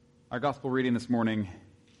Our gospel reading this morning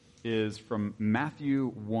is from Matthew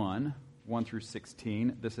 1 through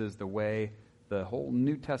 16. This is the way the whole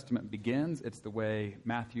New Testament begins. It's the way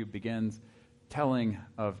Matthew begins telling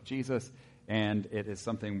of Jesus, and it is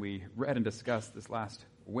something we read and discussed this last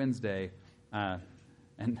Wednesday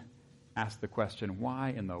and asked the question,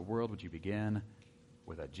 why in the world would you begin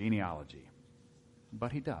with a genealogy?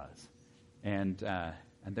 But he does, and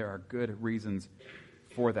there are good reasons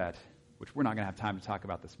for that, which we're not going to have time to talk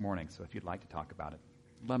about this morning, so if you'd like to talk about it,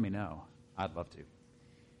 let me know. I'd love to.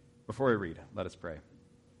 Before we read, let us pray.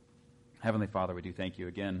 Heavenly Father, we do thank you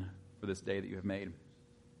again for this day that you have made.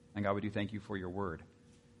 And God, we do thank you for your word,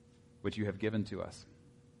 which you have given to us.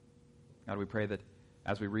 God, we pray that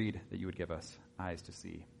as we read, that you would give us eyes to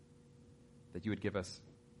see, that you would give us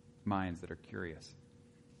minds that are curious,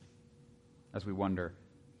 as we wonder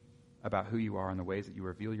about who you are and the ways that you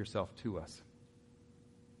reveal yourself to us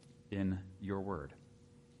in your word.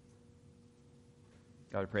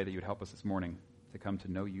 God, I pray that you would help us this morning to come to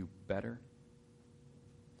know you better,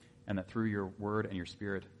 and that through your word and your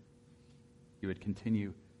spirit, you would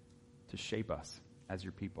continue to shape us as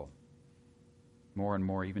your people, more and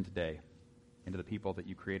more even today, into the people that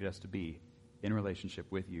you created us to be in relationship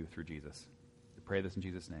with you through Jesus. We pray this in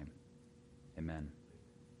Jesus' name. Amen.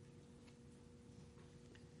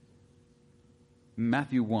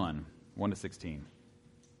 Matthew 1 to 16.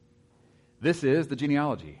 This is the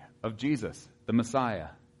genealogy of Jesus, the Messiah,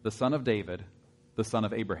 the son of David, the son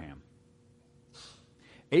of Abraham.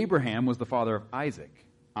 Abraham was the father of Isaac,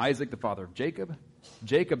 Isaac the father of Jacob,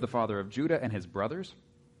 Jacob the father of Judah and his brothers,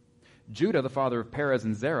 Judah the father of Perez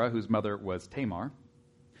and Zerah, whose mother was Tamar,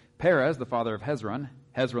 Perez the father of Hezron,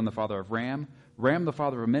 Hezron the father of Ram, Ram the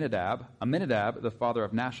father of Amminadab, Amminadab the father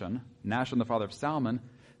of Nahshon, Nahshon the father of Salmon,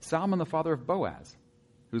 Salmon the father of Boaz,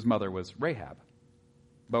 whose mother was Rahab,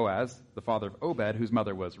 Boaz the father of Obed, whose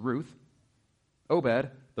mother was Ruth, Obed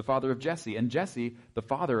the father of Jesse, and Jesse the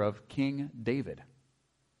father of King David.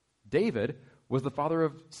 David was the father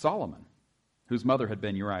of Solomon, whose mother had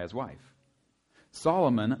been Uriah's wife.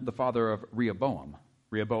 Solomon the father of Rehoboam,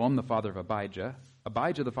 Rehoboam the father of Abijah,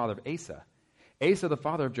 Abijah the father of Asa, Asa the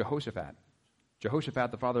father of Jehoshaphat, Jehoshaphat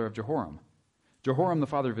the father of Jehoram, Jehoram the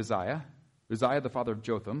father of Uzziah, Uzziah the father of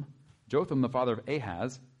Jotham, Jotham the father of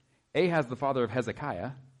Ahaz, Ahaz the father of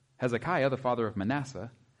Hezekiah, Hezekiah the father of Manasseh,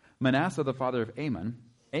 Manasseh the father of Amon,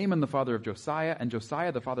 Amon the father of Josiah, and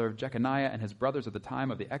Josiah the father of Jeconiah and his brothers at the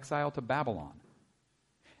time of the exile to Babylon.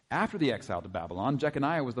 After the exile to Babylon,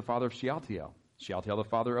 Jeconiah was the father of Shealtiel, Shealtiel the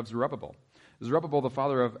father of Zerubbabel, Zerubbabel the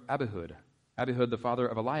father of Abihud, Abihud the father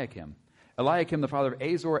of Eliakim, Eliakim the father of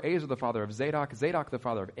Azor, Azor the father of Zadok, Zadok the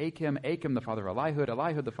father of Achim, Achim the father of Elihud,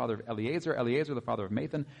 Elihud the father of Eleazar, Eleazar the father of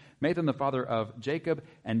Mathan, Mathan the father of Jacob,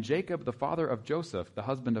 and Jacob the father of Joseph, the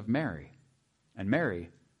husband of Mary. And Mary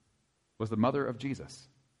was the mother of Jesus,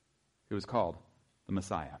 who was called the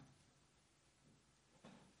Messiah.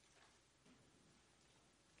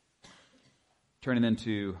 Turning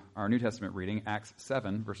into our New Testament reading, Acts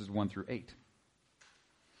 7, verses 1 through 8.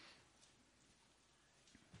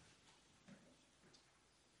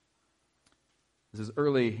 This is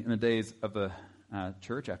early in the days of the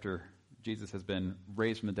church, after Jesus has been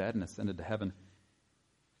raised from the dead and ascended to heaven.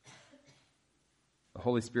 The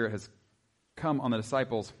Holy Spirit has come on the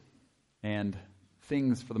disciples, and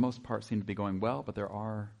things, for the most part, seem to be going well, but there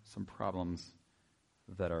are some problems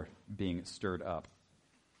that are being stirred up,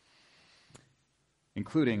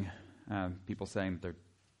 including people saying that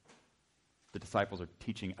the disciples are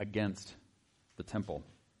teaching against the temple.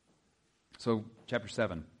 So, chapter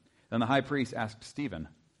 7. Then the high priest asked Stephen,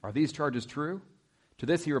 "Are these charges true?" To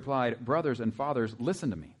this he replied, "Brothers and fathers,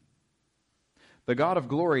 listen to me. The God of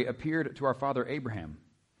glory appeared to our father Abraham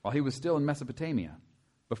while he was still in Mesopotamia,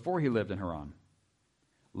 before he lived in Haran.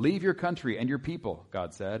 'Leave your country and your people,'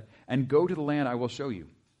 God said, 'and go to the land I will show you.'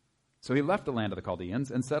 So he left the land of the Chaldeans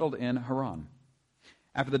and settled in Haran.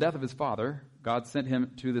 After the death of his father, God sent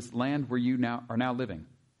him to this land where you are now living.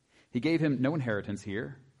 He gave him no inheritance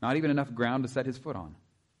here, not even enough ground to set his foot on.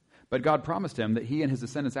 But God promised him that he and his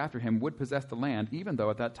descendants after him would possess the land, even though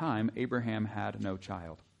at that time Abraham had no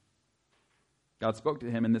child. God spoke to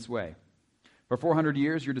him in this way. 'For 400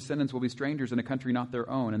 years your descendants will be strangers in a country not their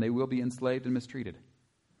own, and they will be enslaved and mistreated.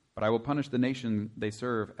 But I will punish the nation they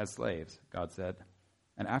serve as slaves,' God said.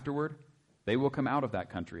 'And afterward they will come out of that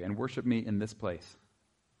country and worship me in this place.'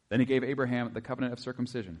 Then he gave Abraham the covenant of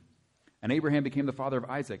circumcision. And Abraham became the father of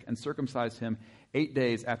Isaac and circumcised him 8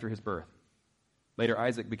 days after his birth. Later,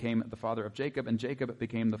 Isaac became the father of Jacob, and Jacob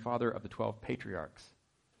became the father of the 12 patriarchs.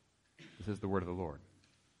 This is the word of the Lord.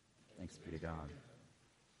 Thanks be to God.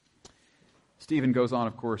 Stephen goes on,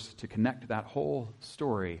 of course, to connect that whole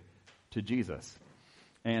story to Jesus.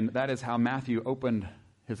 And that is how Matthew opened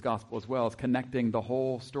his gospel as well, as connecting the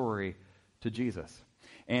whole story to Jesus.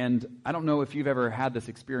 And I don't know if you've ever had this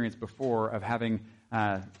experience before of having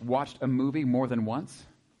watched a movie more than once.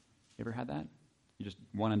 You ever had that? You're just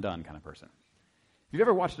one and done kind of person. If you've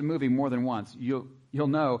ever watched a movie more than once, you'll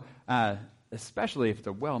know, especially if it's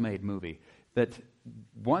a well-made movie, that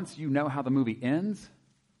once you know how the movie ends,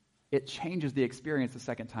 it changes the experience the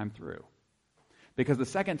second time through. Because the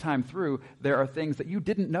second time through, there are things that you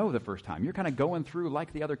didn't know the first time. You're kind of going through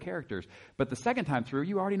like the other characters. But the second time through,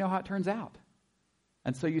 you already know how it turns out.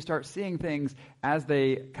 And so you start seeing things as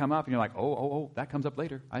they come up, and you're like, oh, that comes up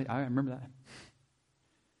later. I remember that.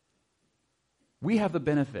 We have the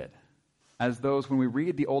benefit, as those when we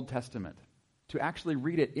read the Old Testament, to actually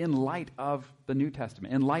read it in light of the New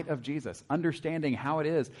Testament, in light of Jesus, understanding how it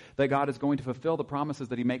is that God is going to fulfill the promises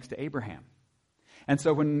that he makes to Abraham. And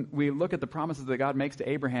so when we look at the promises that God makes to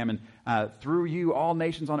Abraham, and through you all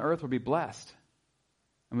nations on earth will be blessed,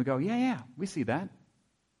 and we go, yeah, we see that.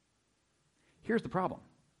 Here's the problem.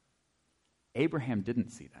 Abraham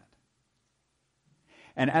didn't see that.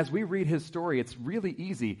 And as we read his story, it's really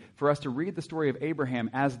easy for us to read the story of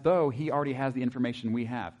Abraham as though he already has the information we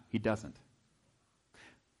have. He doesn't.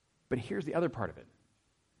 But here's the other part of it.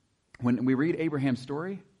 When we read Abraham's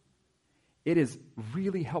story, it is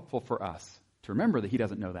really helpful for us to remember that he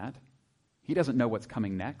doesn't know that. He doesn't know what's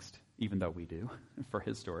coming next, even though we do, for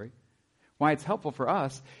his story. Why it's helpful for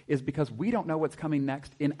us is because we don't know what's coming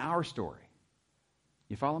next in our story.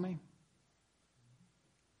 You follow me?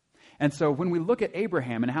 And so when we look at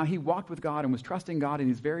Abraham and how he walked with God and was trusting God in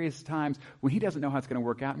these various times when he doesn't know how it's going to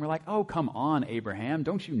work out, and we're like, oh, come on, Abraham,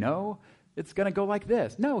 don't you know? It's going to go like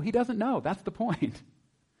this. No, he doesn't know. That's the point.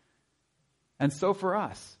 And so for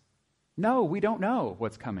us, no, we don't know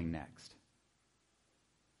what's coming next.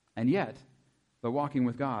 And yet, the walking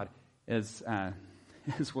with God is one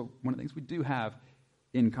of the things we do have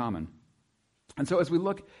in common. And so as we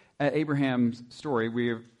look at Abraham's story,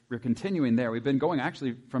 we're continuing there. We've been going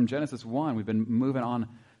actually from Genesis 1. We've been moving on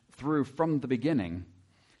through from the beginning.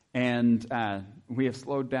 And we have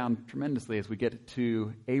slowed down tremendously as we get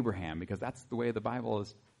to Abraham, because that's the way the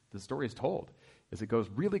story is told, is it goes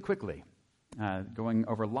really quickly, going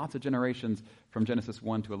over lots of generations from Genesis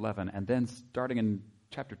 1 to 11. And then starting in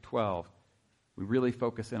chapter 12, we really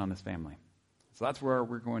focus in on this family. So that's where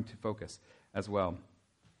we're going to focus as well.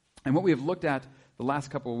 And what we have looked at the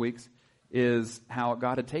last couple of weeks is how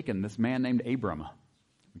God had taken this man named Abram.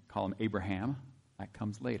 We call him Abraham. That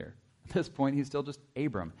comes later. At this point, he's still just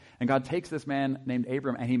Abram. And God takes this man named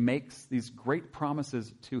Abram and he makes these great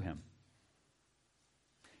promises to him.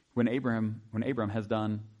 When Abram has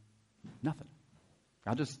done nothing.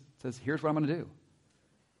 God just says, here's what I'm going to do.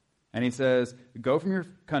 And he says, go from your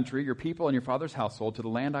country, your people, and your father's household to the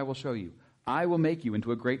land I will show you. I will make you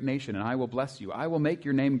into a great nation, and I will bless you. I will make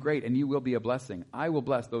your name great, and you will be a blessing. I will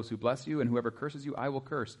bless those who bless you, and whoever curses you, I will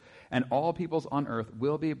curse. And all peoples on earth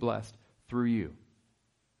will be blessed through you.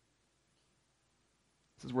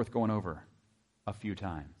 This is worth going over a few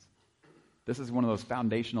times. This is one of those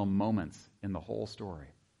foundational moments in the whole story.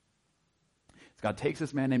 So God takes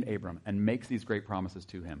this man named Abram and makes these great promises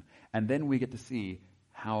to him. And then we get to see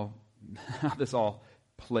how this all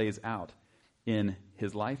plays out in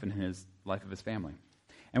his life and in his life of his family.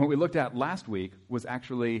 And what we looked at last week was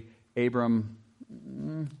actually Abram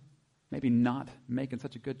maybe not making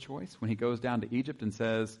such a good choice when he goes down to Egypt and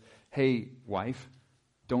says, hey, wife,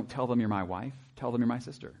 don't tell them you're my wife, tell them you're my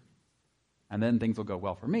sister. And then things will go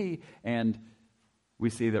well for me. And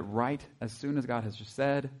we see that right as soon as God has just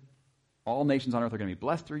said, all nations on earth are going to be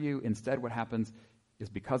blessed through you, instead what happens is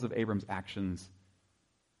because of Abram's actions,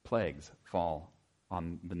 plagues fall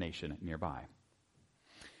on the nation nearby.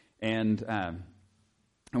 And one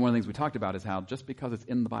of the things we talked about is how just because it's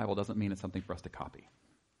in the Bible doesn't mean it's something for us to copy,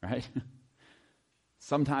 right?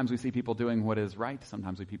 Sometimes we see people doing what is right.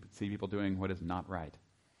 Sometimes we see people doing what is not right.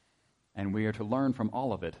 And we are to learn from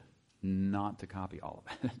all of it, not to copy all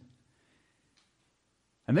of it.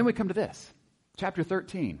 And then we come to this, chapter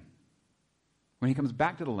 13, when he comes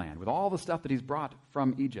back to the land with all the stuff that he's brought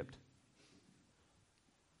from Egypt.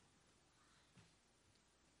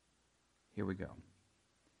 Here we go.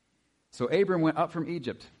 So Abram went up from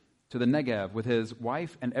Egypt to the Negev with his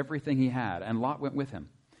wife and everything he had, and Lot went with him.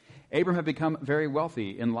 Abram had become very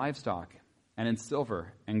wealthy in livestock and in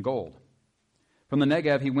silver and gold. From the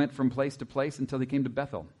Negev he went from place to place until he came to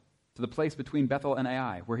Bethel, to the place between Bethel and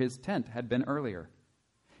Ai, where his tent had been earlier,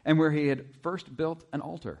 and where he had first built an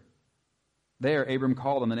altar. There Abram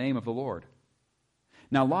called on the name of the Lord.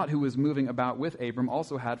 Now Lot, who was moving about with Abram,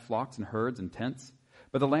 also had flocks and herds and tents,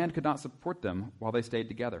 but the land could not support them while they stayed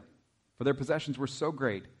together. for their possessions were so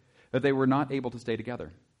great that they were not able to stay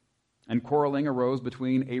together. And quarreling arose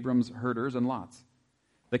between Abram's herders and Lot's.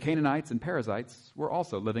 The Canaanites and Perizzites were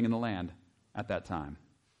also living in the land at that time.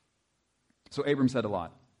 So Abram said to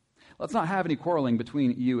Lot, "Let's not have any quarreling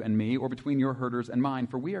between you and me, or between your herders and mine,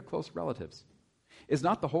 for we are close relatives. Is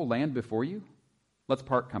not the whole land before you? Let's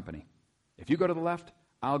part company. If you go to the left,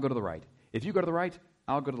 I'll go to the right. If you go to the right,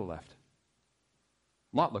 I'll go to the left."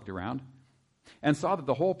 Lot looked around and saw that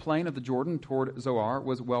the whole plain of the Jordan toward Zoar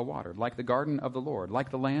was well watered, like the garden of the Lord,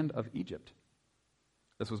 like the land of Egypt.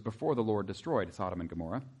 This was before the Lord destroyed Sodom and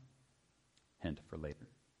Gomorrah. Hint for later.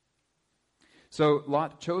 So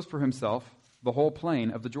Lot chose for himself the whole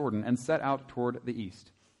plain of the Jordan and set out toward the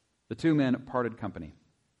east. The two men parted company.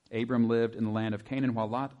 Abram lived in the land of Canaan, while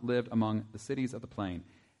Lot lived among the cities of the plain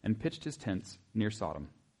and pitched his tents near Sodom.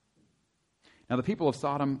 Now the people of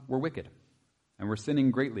Sodom were wicked and were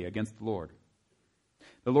sinning greatly against the Lord.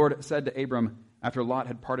 The Lord said to Abram, after Lot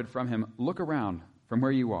had parted from him, "Look around from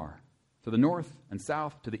where you are, to the north and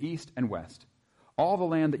south, to the east and west. All the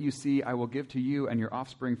land that you see I will give to you and your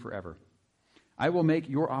offspring forever. I will make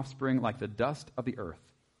your offspring like the dust of the earth,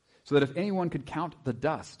 so that if anyone could count the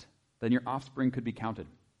dust, then your offspring could be counted.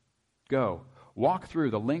 Go, walk through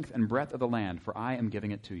the length and breadth of the land, for I am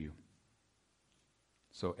giving it to you."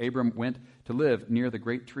 So Abram went to live near the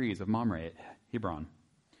great trees of Mamre at Hebron,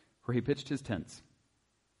 where he pitched his tents.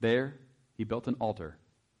 There he built an altar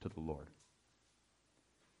to the Lord.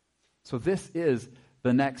 So this is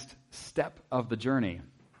the next step of the journey.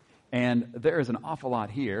 And there is an awful lot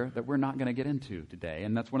here that we're not going to get into today.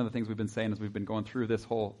 And that's one of the things we've been saying as we've been going through this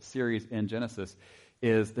whole series in Genesis,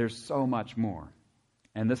 is there's so much more.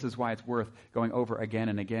 And this is why it's worth going over again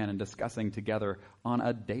and again and discussing together on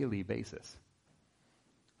a daily basis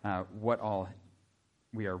what all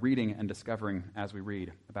we are reading and discovering as we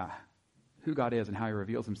read about who God is and how he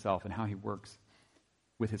reveals himself and how he works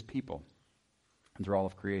with his people and through all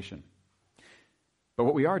of creation. But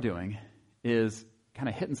what we are doing is kind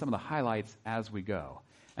of hitting some of the highlights as we go.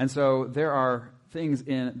 And so there are things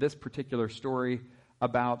in this particular story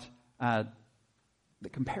about the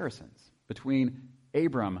comparisons between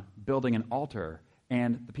Abram building an altar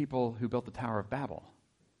and the people who built the Tower of Babel.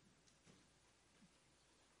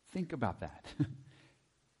 Think about that.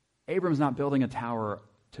 Abram's not building a tower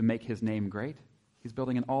to make his name great. He's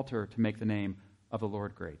building an altar to make the name of the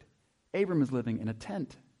Lord great. Abram is living in a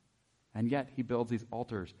tent, and yet he builds these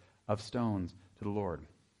altars of stones to the Lord.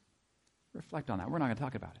 Reflect on that. We're not going to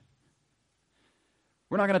talk about it.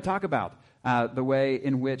 We're not going to talk about the way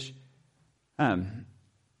in which Abram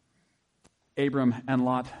and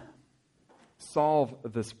Lot solve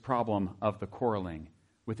this problem of the quarreling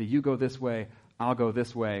with the you go this way, I'll go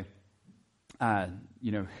this way.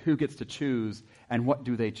 Who gets to choose, and what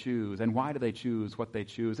do they choose, and why do they choose what they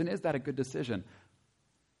choose, and is that a good decision?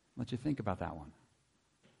 Let you think about that one.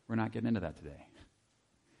 We're not getting into that today.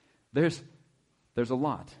 There's a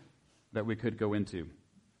lot that we could go into.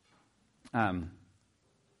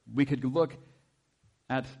 We could look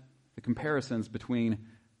at the comparisons between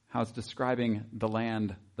how it's describing the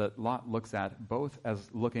land that Lot looks at, both as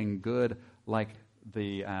looking good like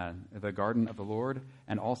the garden of the Lord,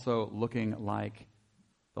 and also looking like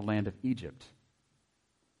the land of Egypt.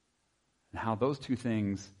 And how those two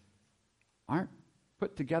things aren't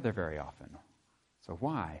put together very often. So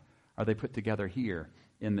why are they put together here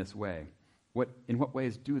in this way? In what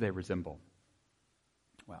ways do they resemble?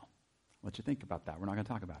 Well, I'll let you think about that. We're not going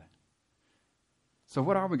to talk about it. So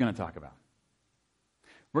what are we going to talk about?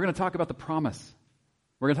 We're going to talk about the promise.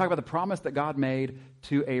 We're going to talk about the promise that God made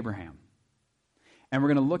to Abraham. And we're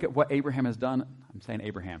going to look at what Abraham has done. I'm saying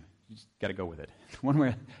Abraham. You just got to go with it. One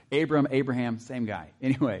way, Abraham, same guy.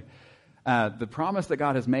 Anyway, the promise that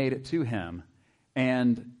God has made to him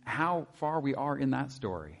and how far we are in that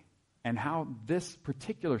story, and how this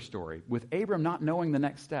particular story, with Abram not knowing the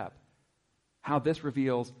next step, how this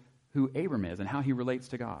reveals who Abram is and how he relates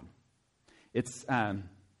to God. It's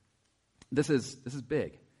this is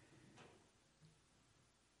big.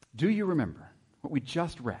 Do you remember what we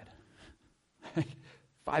just read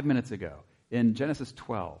 5 minutes ago in Genesis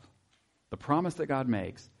 12? The promise that God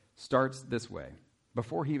makes starts this way.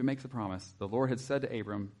 Before he even makes the promise, the Lord had said to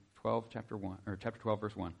Abram, chapter 12,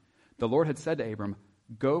 verse 1. The Lord had said to Abram,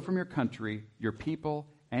 "Go from your country, your people,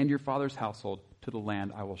 and your father's household to the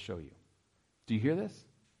land I will show you." Do you hear this?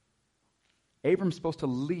 Abram's supposed to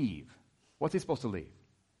leave. What's he supposed to leave?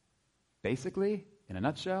 Basically, in a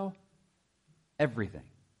nutshell, everything.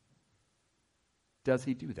 Does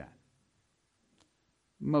he do that?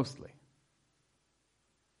 Mostly.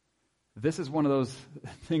 This is one of those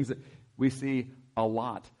things that we see a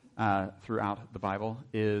lot throughout the Bible,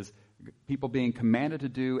 is people being commanded to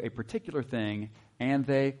do a particular thing, and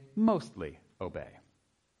they mostly obey.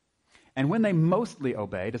 And when they mostly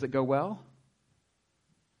obey, does it go well?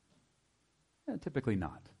 Typically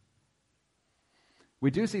not. We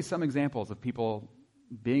do see some examples of people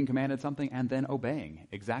being commanded something and then obeying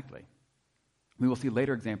exactly. We will see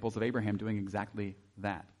later examples of Abraham doing exactly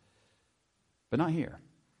that. But not here.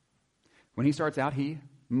 When he starts out, he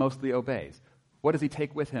mostly obeys. What does he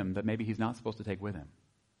take with him that maybe he's not supposed to take with him?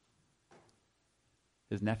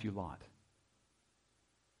 His nephew Lot.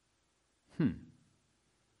 Well,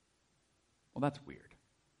 that's weird.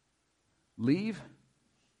 Leave,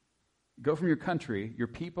 go from your country, your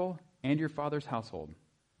people, and your father's household.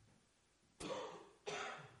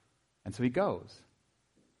 And so he goes.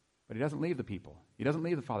 But he doesn't leave the people. He doesn't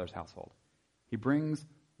leave the father's household. He brings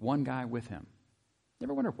one guy with him. You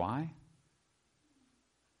ever wonder why?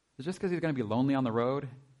 Is it just because he's going to be lonely on the road?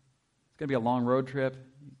 It's going to be a long road trip.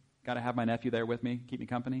 Got to have my nephew there with me, keep me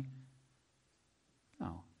company?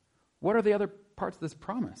 No. What are the other parts of this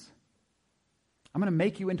promise? I'm going to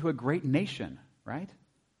make you into a great nation, right?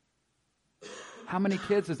 How many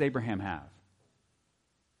kids does Abraham have?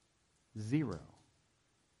 0.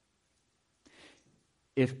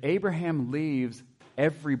 If Abraham leaves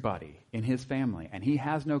everybody in his family and he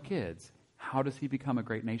has no kids, how does he become a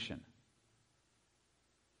great nation?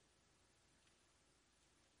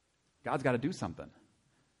 God's got to do something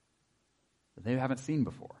that they haven't seen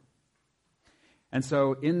before. And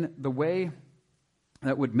so in the way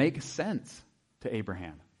that would make sense to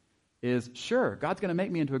Abraham is, sure, God's going to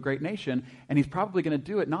make me into a great nation, and he's probably going to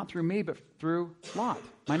do it not through me, but through Lot,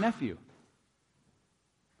 my nephew.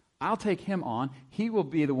 I'll take him on. He will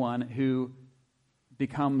be the one who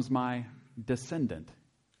becomes my descendant,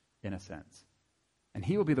 in a sense. And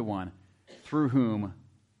he will be the one through whom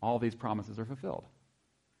all these promises are fulfilled.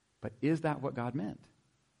 But is that what God meant?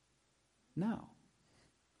 No.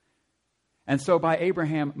 And so by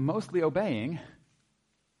Abraham mostly obeying,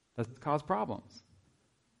 does it cause problems?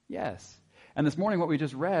 Yes. And this morning what we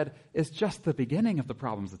just read is just the beginning of the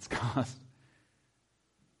problems it's caused.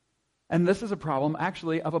 And this is a problem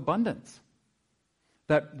actually of abundance.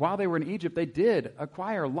 That while they were in Egypt, they did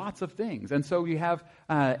acquire lots of things. And so you have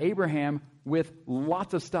Abraham with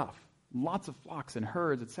lots of stuff, lots of flocks and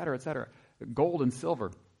herds, etc., gold and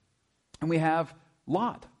silver. And we have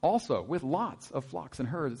Lot also with lots of flocks and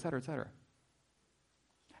herds, etc.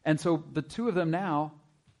 And so the two of them now,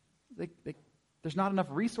 there's not enough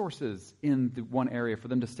resources in the one area for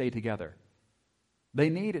them to stay together. They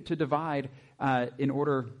need to divide in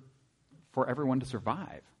order for everyone to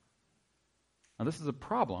survive. Now, this is a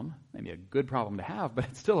problem, maybe a good problem to have, but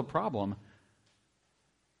it's still a problem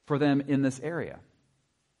for them in this area.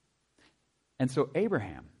 And so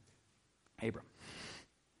Abram,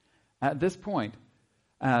 at this point,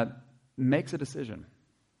 makes a decision.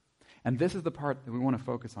 And this is the part that we want to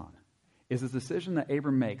focus on, is this decision that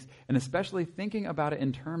Abram makes, and especially thinking about it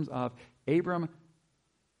in terms of Abram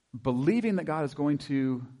believing that God is going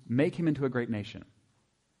to make him into a great nation,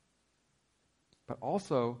 but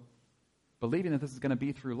also believing that this is going to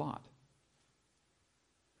be through Lot.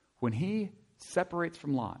 When he separates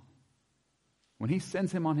from Lot, when he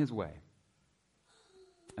sends him on his way,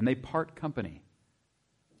 and they part company,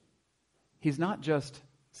 he's not just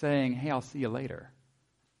saying, hey, I'll see you later.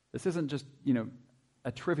 This isn't just,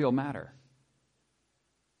 a trivial matter.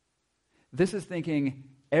 This is thinking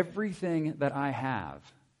everything that I have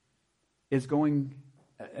is going,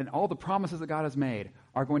 and all the promises that God has made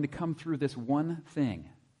are going to come through this one thing.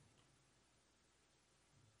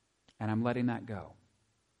 And I'm letting that go.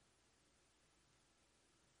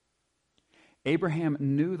 Abraham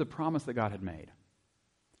knew the promise that God had made.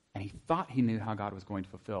 And he thought he knew how God was going to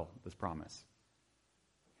fulfill this promise.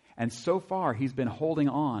 And so far, he's been holding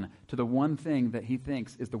on to the one thing that he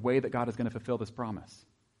thinks is the way that God is going to fulfill this promise.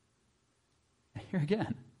 Here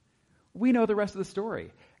again, we know the rest of the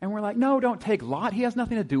story. And we're like, no, don't take Lot. He has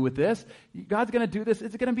nothing to do with this. God's going to do this.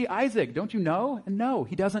 It's going to be Isaac. Don't you know? And no,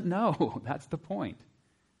 he doesn't know. That's the point.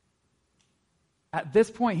 At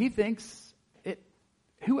this point, he thinks,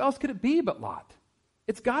 who else could it be but Lot?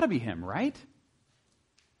 It's got to be him, right?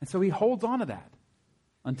 And so he holds on to that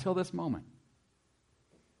until this moment.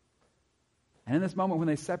 And in this moment when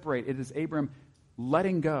they separate, it is Abram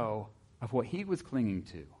letting go of what he was clinging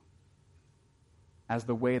to as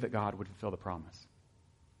the way that God would fulfill the promise.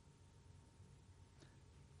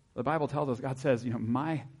 The Bible tells us, God says,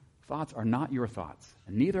 my thoughts are not your thoughts,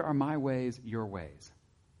 and neither are my ways your ways.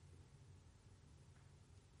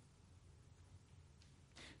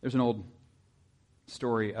 There's an old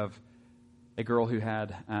story of a girl who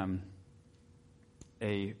had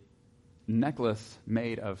a necklace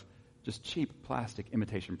made of just cheap plastic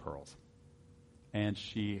imitation pearls. And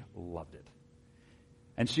she loved it.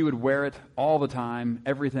 And she would wear it all the time,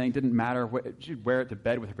 everything, didn't matter. She'd wear it to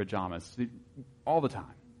bed with her pajamas all the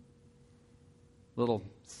time. Little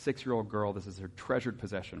 6-year-old girl, this is her treasured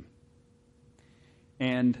possession.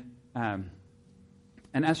 And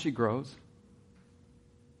as she grows,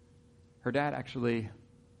 her dad actually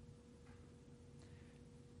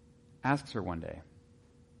asks her one day,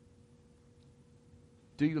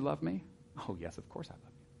 "Do you love me?" "Oh, yes, of course I love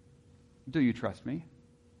you." "Do you trust me?"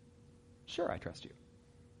 "Sure, I trust you."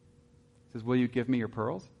 He says, "Will you give me your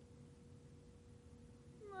pearls?"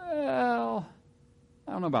 "Well,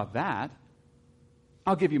 I don't know about that.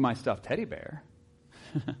 I'll give you my stuffed teddy bear."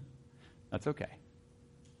 "That's okay."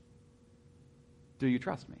 "Do you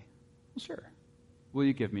trust me?" "Well, sure." "Will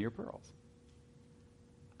you give me your pearls?"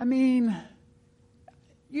 "I mean,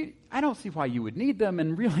 I don't see why you would need them,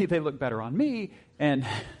 and really they look better on me, and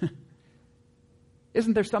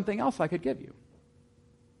isn't there something else I could give you?"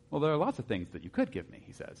 "Well, there are lots of things that you could give me,"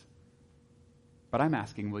 he says. "But I'm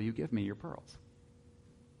asking, will you give me your pearls?"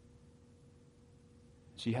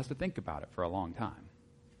 She has to think about it for a long time.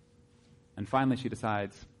 And finally she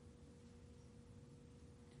decides,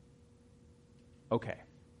 "Okay,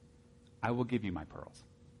 I will give you my pearls."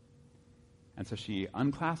 And so she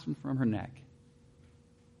unclasps them from her neck,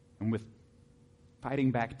 and with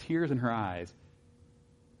fighting back tears in her eyes,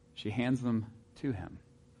 she hands them to him.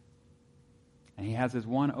 And he has his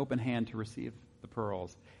one open hand to receive the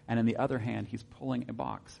pearls, and in the other hand, he's pulling a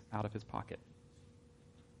box out of his pocket.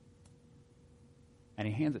 And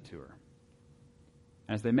he hands it to her.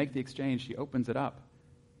 And as they make the exchange, she opens it up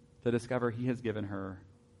to discover he has given her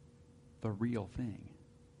the real thing,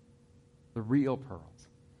 the real pearls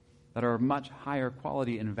that are of much higher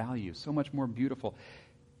quality and value, so much more beautiful.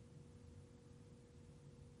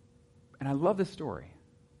 And I love this story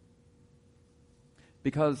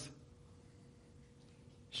because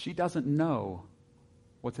she doesn't know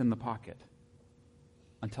what's in the pocket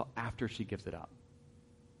until after she gives it up.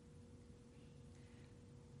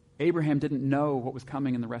 Abraham didn't know what was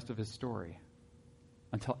coming in the rest of his story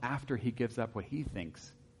until after he gives up what he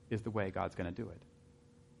thinks is the way God's going to do it.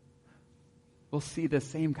 We'll see the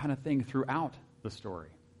same kind of thing throughout the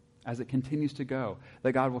story as it continues to go,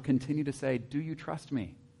 that God will continue to say, "Do you trust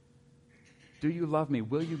me? Do you love me?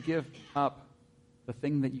 Will you give up the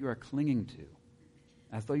thing that you are clinging to,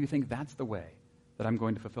 as though you think that's the way that I'm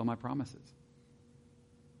going to fulfill my promises?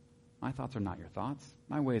 My thoughts are not your thoughts.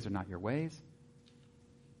 My ways are not your ways.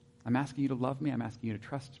 I'm asking you to love me. I'm asking you to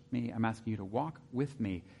trust me. I'm asking you to walk with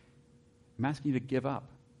me. I'm asking you to give up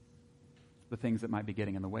the things that might be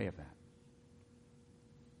getting in the way of that."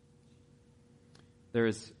 There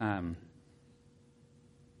is a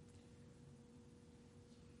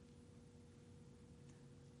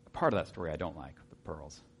part of that story I don't like, the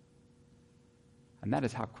pearls. And that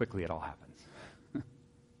is how quickly it all happens.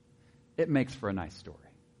 It makes for a nice story.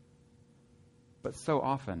 But so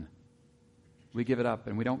often, we give it up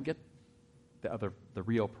and we don't get the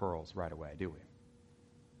real pearls right away, do we?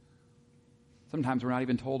 Sometimes we're not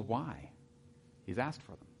even told why he's asked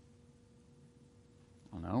for them.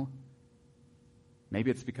 I don't know. Maybe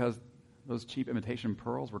it's because those cheap imitation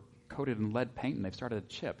pearls were coated in lead paint and they've started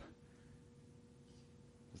to chip.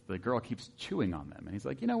 The girl keeps chewing on them. And he's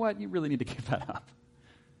like, "You know what? You really need to give that up."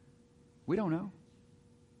 We don't know.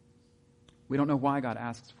 We don't know why God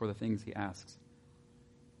asks for the things he asks.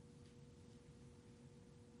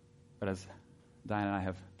 But as Diane and I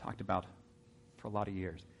have talked about for a lot of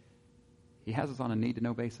years, he has us on a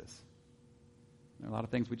need-to-know basis. There are a lot of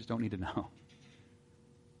things we just don't need to know.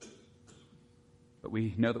 But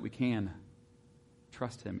we know that we can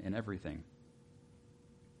trust him in everything.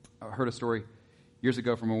 I heard a story years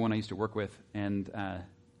ago from a woman I used to work with, and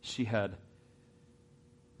we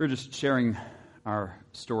were just sharing our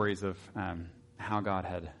stories of how God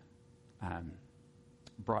had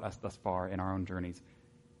brought us thus far in our own journeys.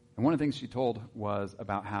 And one of the things she told was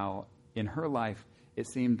about how in her life it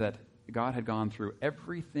seemed that God had gone through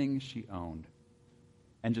everything she owned,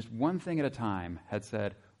 and just one thing at a time had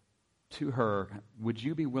said to her, "Would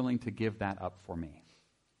you be willing to give that up for me?"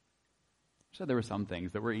 So there were some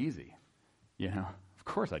things that were easy. Of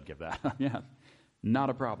course I'd give that up. Yeah,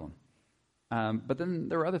 not a problem. But then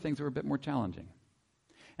there were other things that were a bit more challenging.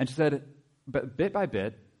 And she said, but bit by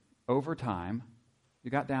bit, over time, it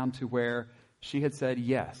got down to where she had said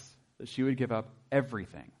yes, that she would give up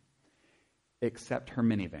everything except her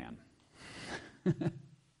minivan.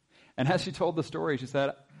 And as she told the story, she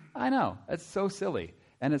said, "I know, it's so silly.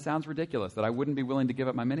 And it sounds ridiculous that I wouldn't be willing to give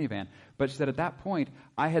up my minivan. But she said, at that point,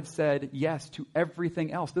 I had said yes to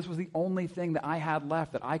everything else. This was the only thing that I had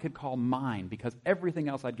left that I could call mine, because everything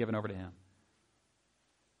else I'd given over to him.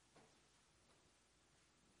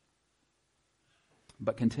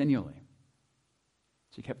 But continually,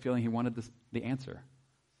 she kept feeling he wanted the answer.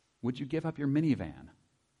 Would you give up your minivan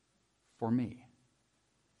for me?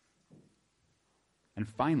 And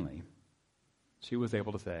finally, she was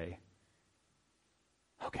able to say,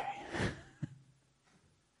 okay,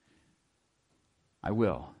 I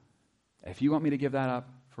will. If you want me to give that up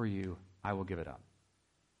for you, I will give it up.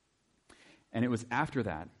 And it was after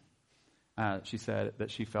that, she said, that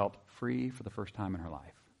she felt free for the first time in her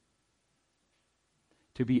life.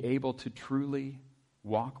 To be able to truly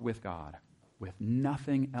walk with God with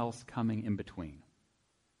nothing else coming in between.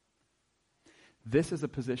 This is a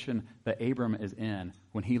position that Abram is in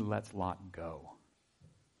when he lets Lot go.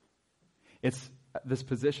 It's this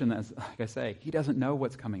position that, like I say, he doesn't know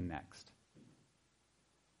what's coming next.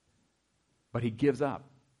 But he gives up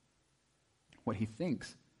what he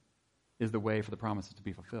thinks is the way for the promises to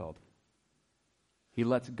be fulfilled. He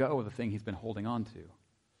lets go of the thing he's been holding on to.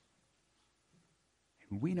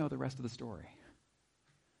 And we know the rest of the story.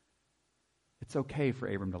 It's okay for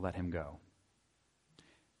Abram to let him go.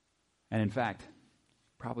 And in fact,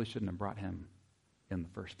 probably shouldn't have brought him in the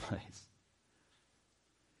first place.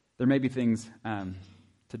 There may be things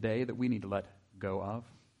today that we need to let go of.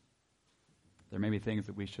 There may be things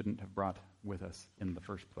that we shouldn't have brought with us in the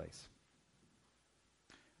first place.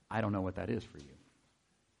 I don't know what that is for you.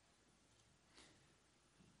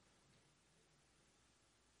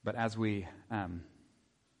 But as we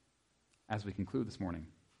conclude this morning,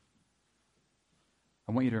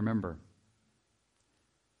 I want you to remember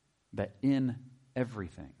that in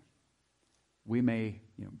everything, we may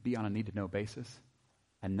be on a need-to-know basis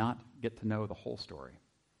and not get to know the whole story.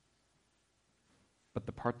 But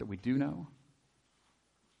the part that we do know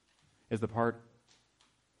is the part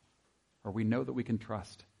where we know that we can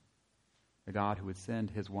trust the God who would send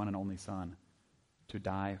his one and only Son to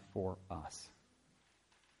die for us.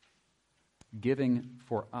 Giving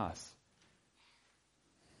for us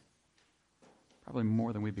probably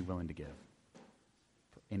more than we'd be willing to give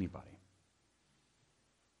for anybody.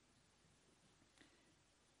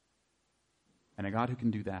 And a God who can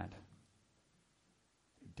do that,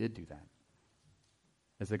 who did do that,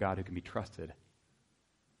 is a God who can be trusted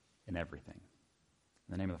in everything.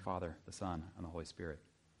 In the name of the Father, the Son, and the Holy Spirit.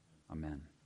 Amen.